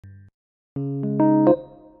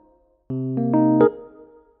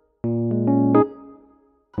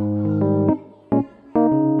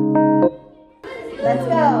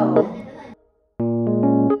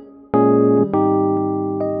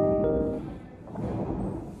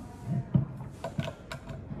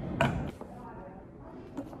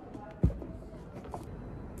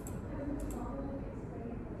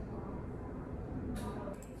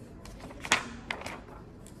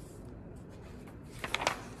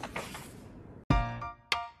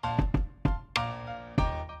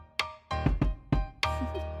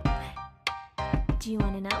Do you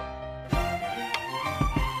want to know?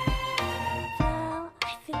 Well,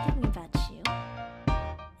 I've been thinking about you,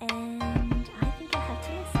 and I think I have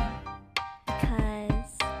to listen,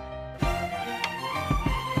 because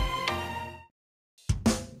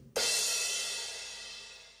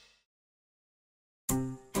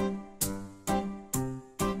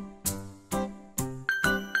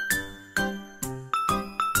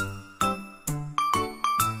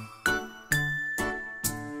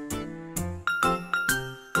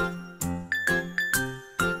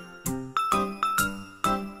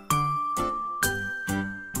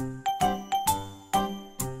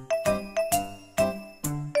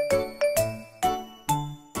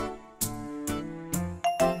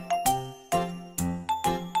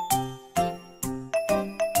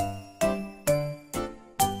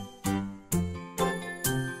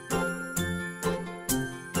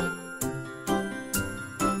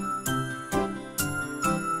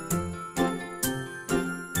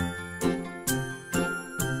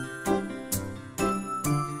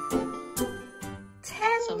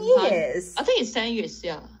years. I think it's 10 years,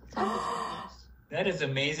 yeah. That is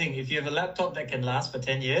amazing. If you have a laptop that can last for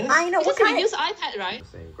 10 years. I know. Because we use iPad, right?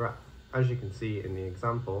 Same graph. As you can see in the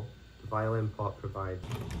example, the violin part provides.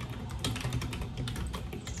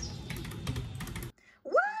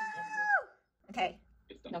 Woo! Okay.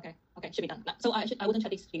 Okay, should be done. So I wouldn't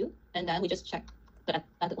check this view, and then we just check the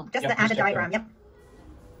added one. Just the added diagram, yep.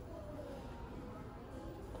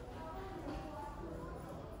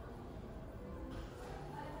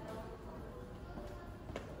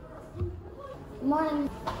 Good morning.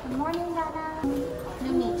 Good morning, Dada.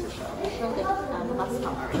 You need to show the bus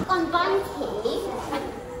summary. On Bunty.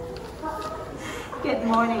 Good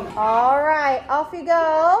morning. All right, off you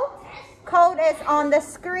go. Code is on the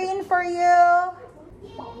screen for you.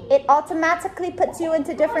 It automatically puts you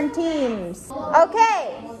into different teams.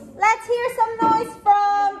 Okay, let's hear some noise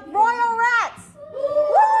from Royal Rats.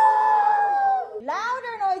 Woo!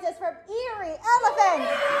 Louder noises from Eerie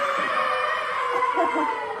Elephants.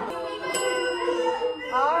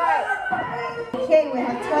 All right. Okay, we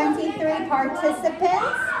have 23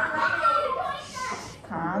 participants.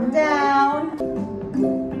 Calm down.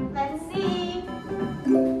 Let's see.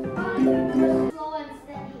 Slow and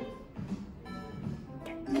steady.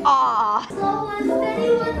 Aw. Slow and steady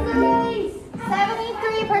with the race.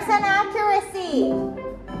 73% accuracy.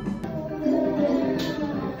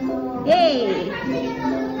 Yay.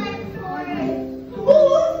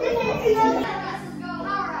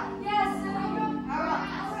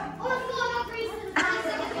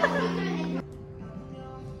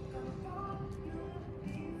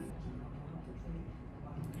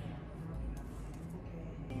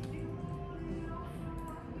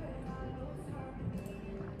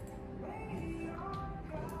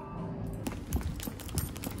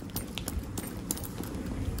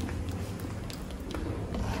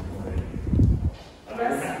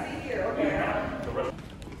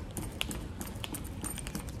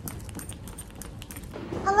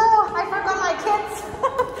 Hello, I forgot my kids.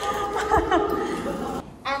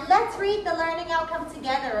 And let's read the learning outcome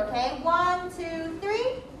together, okay? 1, 2,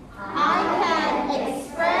 3. I can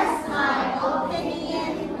express my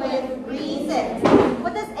opinion with reason.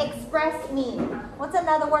 What does express mean? What's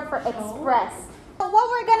another word for express? So what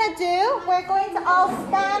we're gonna do, we're going to all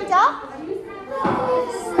stand up.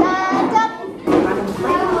 Stand up.